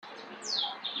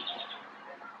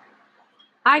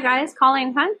Hi guys,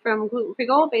 Colleen Hunt from Gluten Free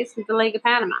Gold based in the Lake of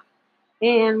Panama.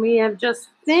 And we have just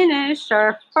finished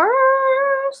our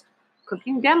first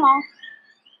cooking demo.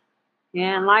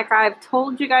 And like I've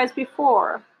told you guys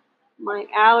before, my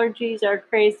allergies are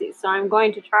crazy. So I'm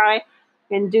going to try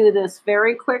and do this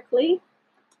very quickly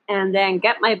and then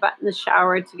get my butt in the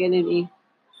shower to get any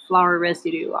flour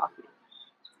residue off me.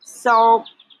 So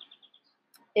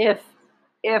if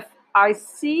I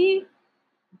see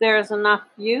there's enough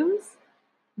views,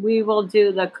 we will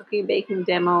do the cookie baking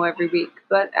demo every week,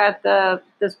 but at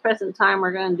this present time,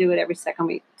 we're going to do it every second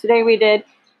week. Today we did,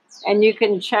 and you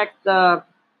can check the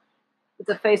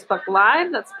Facebook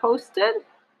Live that's posted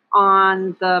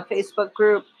on the Facebook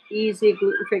group Easy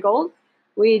Gluten Free Gold.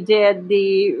 We did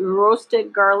the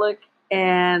roasted garlic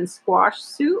and squash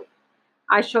soup.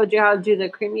 I showed you how to do the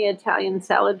creamy Italian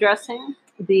salad dressing,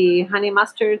 the honey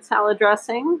mustard salad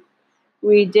dressing.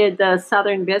 We did the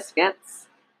southern biscuits.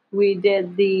 We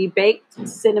did the baked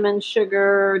cinnamon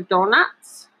sugar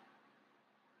donuts.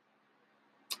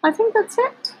 I think that's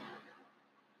it.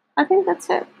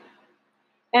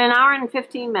 In an hour and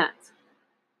 15 minutes.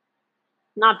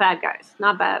 Not bad, guys.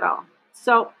 Not bad at all.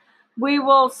 So we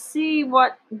will see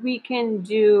what we can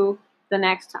do the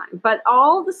next time. But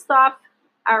all the stuff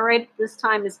right this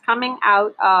time is coming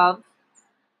out of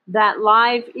that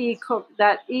live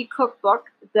e-cookbook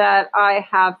that I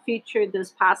have featured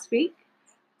this past week.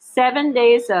 7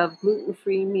 days of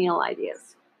gluten-free meal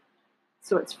ideas.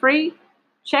 So it's free.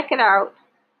 Check it out.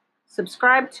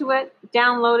 Subscribe to it.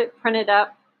 Download it. Print it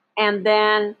up. And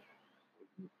then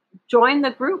join the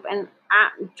group. And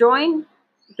join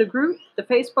the group, the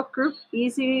Facebook group,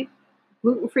 Easy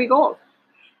Gluten-Free Gold.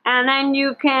 And then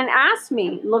you can ask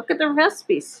me, look at the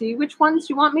recipes, see which ones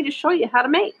you want me to show you how to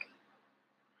make.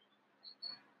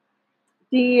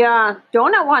 The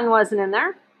donut one wasn't in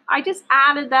there. I just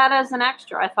added that as an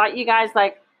extra. I thought you guys,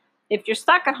 like, if you're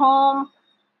stuck at home,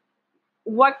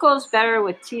 what goes better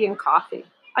with tea and coffee?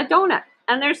 A donut.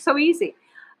 And they're so easy.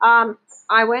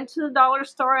 I went to the dollar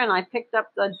store and I picked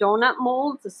up the donut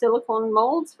molds, the silicone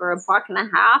molds for $1.50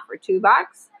 or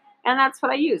 $2. And that's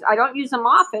what I use. I don't use them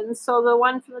often, so the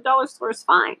one from the dollar store is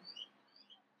fine.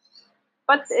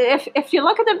 But if you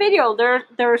look at the video,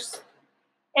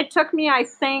 it took me, I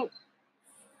think,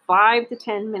 5 to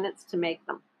 10 minutes to make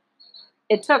them.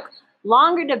 It took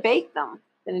longer to bake them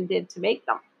than it did to make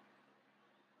them.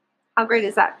 How great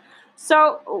is that?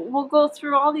 So we'll go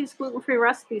through all these gluten-free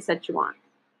recipes that you want.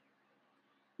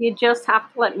 You just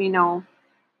have to let me know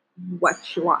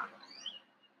what you want.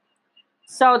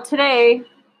 So today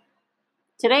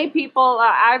people,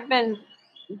 I've been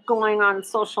going on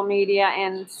social media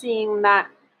and seeing that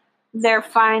they're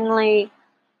finally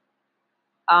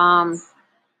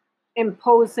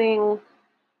imposing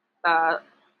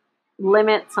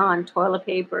limits on toilet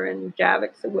paper and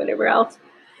Javix and whatever else.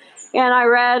 And I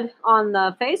read on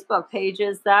the Facebook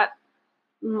pages that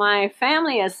my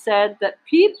family has said that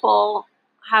people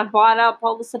have bought up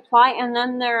all the supply and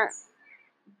then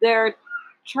they're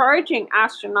charging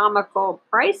astronomical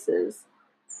prices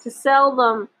to sell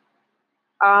them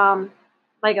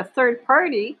like a third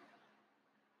party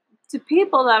to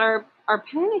people that are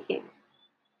panicking.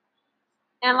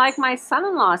 And like my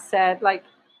son-in-law said, like,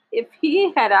 if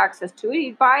he had access to it,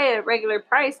 he'd buy it at a regular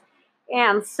price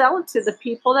and sell it to the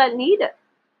people that need it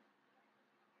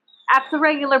at the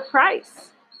regular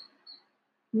price,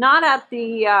 not at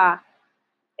the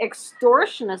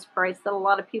extortionist price that a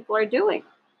lot of people are doing.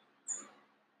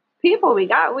 People, we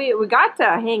got to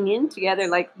hang in together.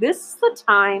 Like, this is the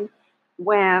time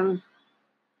when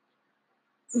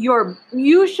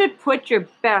you should put your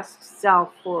best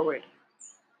self forward.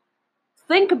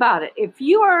 Think about it. If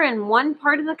you are in one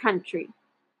part of the country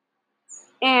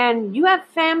and you have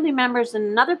family members in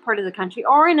another part of the country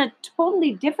or in a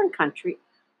totally different country,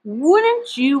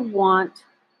 wouldn't you want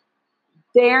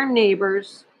their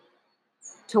neighbors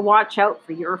to watch out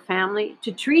for your family,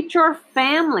 to treat your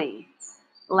family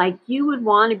like you would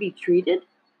want to be treated?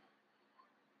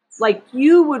 Like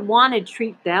you would want to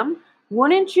treat them?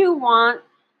 Wouldn't you want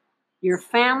your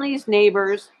family's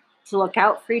neighbors to look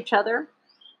out for each other?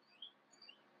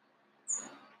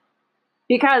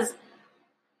 Because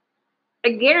I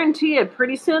guarantee you,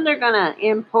 pretty soon they're going to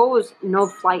impose no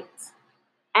flights.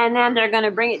 And then they're going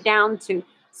to bring it down to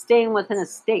staying within a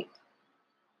state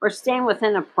or staying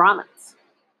within a province.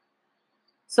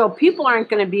 So people aren't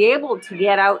going to be able to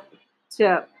get out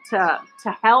to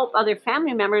help other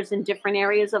family members in different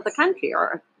areas of the country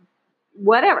or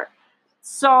whatever.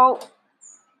 So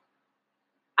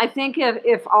I think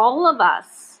if all of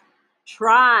us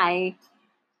try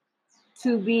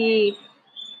to be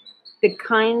the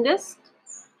kindest,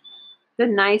 the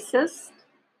nicest,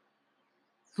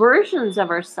 versions of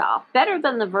ourselves, better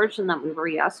than the version that we were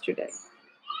yesterday.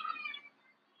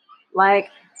 Like,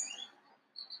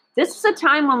 this is a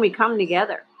time when we come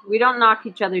together. We don't knock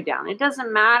each other down. It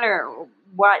doesn't matter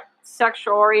what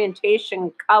sexual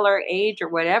orientation, color, age, or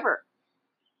whatever.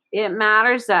 It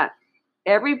matters that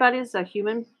everybody's a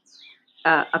human,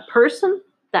 a person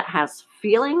that has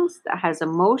feelings, that has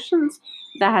emotions,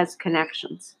 that has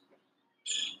connections.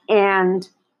 And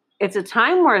it's a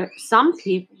time where some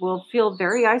people will feel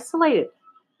very isolated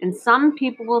and some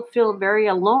people will feel very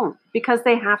alone because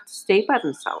they have to stay by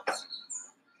themselves.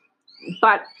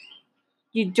 But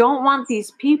you don't want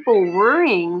these people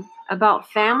worrying about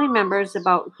family members,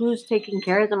 about who's taking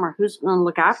care of them or who's going to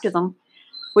look after them.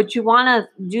 What you want to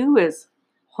do is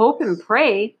hope and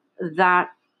pray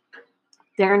that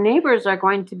their neighbors are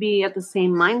going to be at the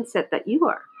same mindset that you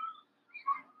are.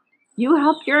 You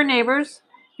help your neighbors,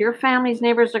 your family's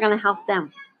neighbors are going to help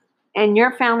them, and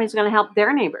your family's going to help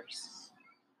their neighbors.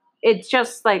 It's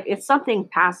just like it's something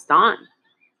passed on.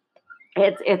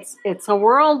 It's a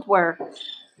world where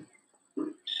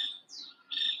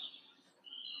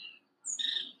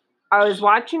I was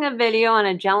watching a video and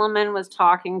a gentleman was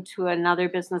talking to another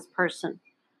business person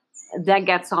that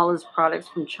gets all his products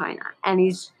from China, and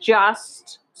he's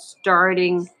just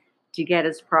starting to get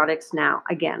his products now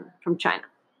again from China,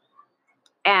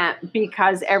 and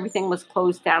because everything was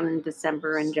closed down in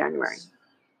December and January.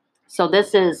 So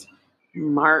this is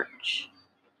March.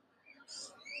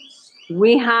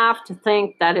 We have to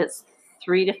think that it's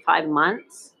 3 to 5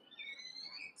 months.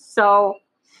 So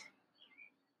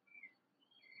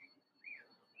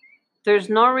there's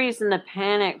no reason to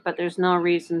panic, but there's no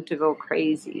reason to go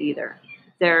crazy either.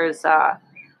 There's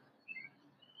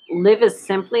live as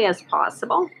simply as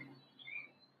possible.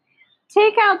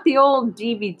 Take out the old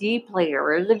DVD player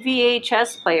or the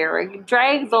VHS player, or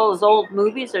drag those old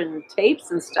movies and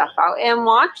tapes and stuff out and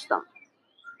watch them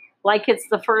like it's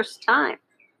the first time.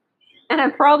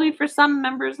 And probably for some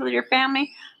members of your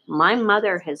family, my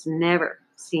mother has never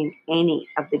seen any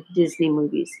of the Disney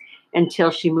movies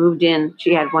until she moved in.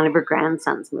 She had one of her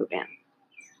grandsons move in.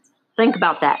 Think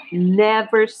about that.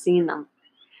 Never seen them.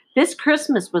 This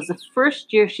Christmas was the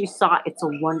first year she saw It's a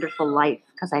Wonderful Life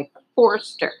because I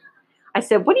forced her. I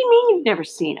said, "What do you mean you've never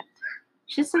seen it?"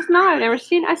 She says, "No, I've never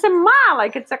seen it." I said, "Ma,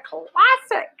 like it's a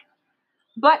classic."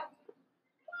 But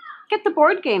get the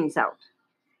board games out.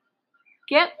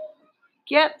 Get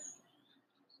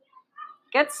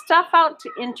stuff out to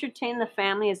entertain the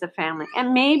family as a family.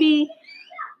 And maybe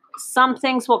some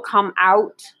things will come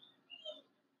out.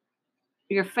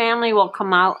 Your family will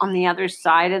come out on the other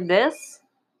side of this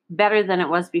better than it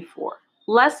was before.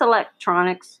 Less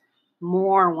electronics,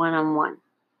 more one-on-one.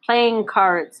 Playing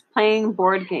cards, playing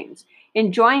board games,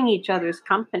 enjoying each other's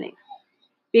company.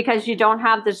 Because you don't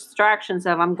have the distractions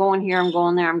of I'm going here, I'm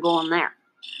going there, I'm going there.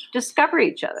 Discover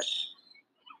each other.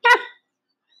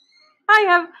 I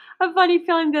have a funny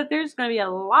feeling that there's going to be a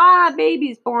lot of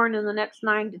babies born in the next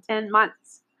 9 to 10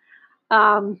 months.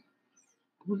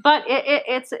 But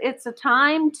it's a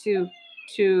time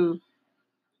to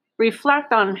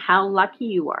reflect on how lucky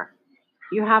you are.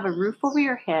 You have a roof over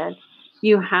your head.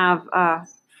 You have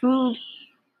food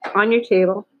on your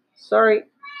table. Sorry.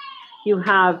 You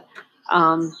have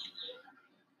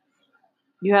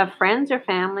friends or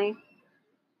family.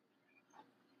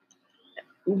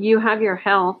 You have your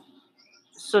health.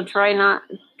 So try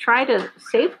to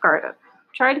safeguard it.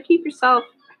 Try to keep yourself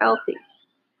healthy.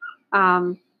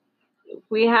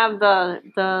 We have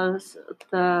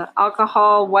the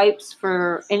alcohol wipes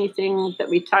for anything that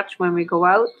we touch when we go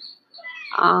out.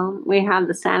 We have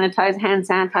the hand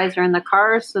sanitizer in the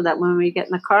car so that when we get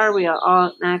in the car, we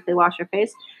automatically wash our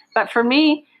face. But for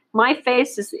me, my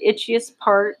face is the itchiest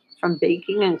part from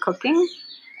baking and cooking.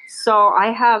 So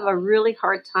I have a really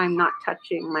hard time not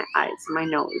touching my eyes, my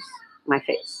nose, my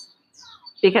face.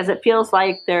 Because it feels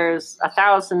like there's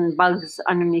 1,000 bugs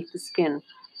underneath the skin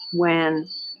when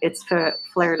it's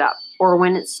flared up or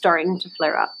when it's starting to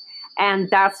flare up. And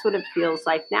that's what it feels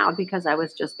like now because I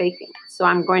was just baking. So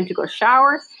I'm going to go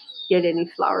shower, get any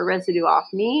flour residue off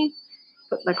me,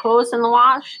 put my clothes in the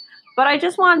wash. But I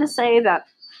just wanted to say that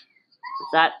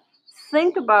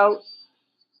think about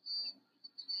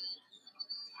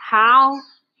how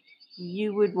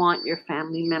you would want your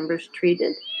family members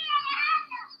treated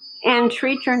and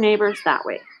treat your neighbors that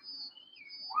way.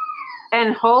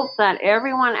 And hope that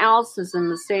everyone else is in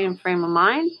the same frame of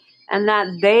mind and that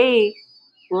they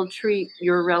will treat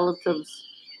your relatives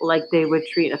like they would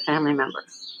treat a family member.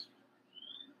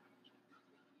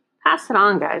 Pass it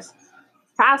on, guys.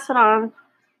 Pass it on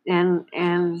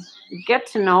and get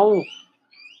to know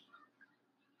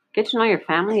your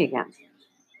family again.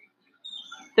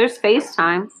 There's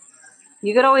FaceTime.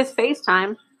 You could always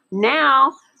FaceTime.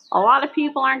 Now, a lot of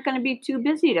people aren't going to be too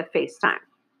busy to FaceTime.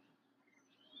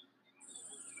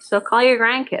 So call your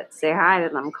grandkids, say hi to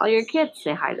them. Call your kids,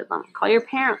 say hi to them. Call your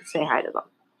parents, say hi to them.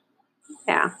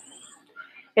 Yeah.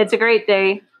 It's a great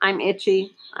day. I'm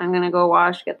itchy. I'm going to go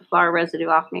wash, get the flour residue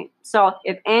off me. So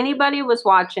if anybody was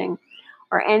watching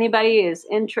or anybody is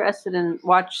interested in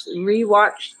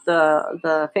rewatch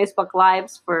the Facebook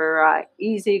Lives for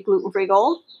Easy Gluten-Free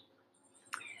Gold,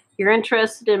 you're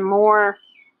interested in more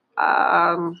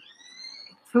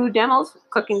food demos,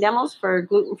 cooking demos for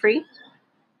gluten-free,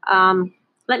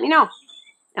 let me know,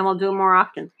 and we'll do them more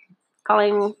often.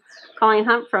 Colleen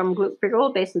Hunt from Gluten Free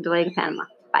Gold, based in Delega, Panama.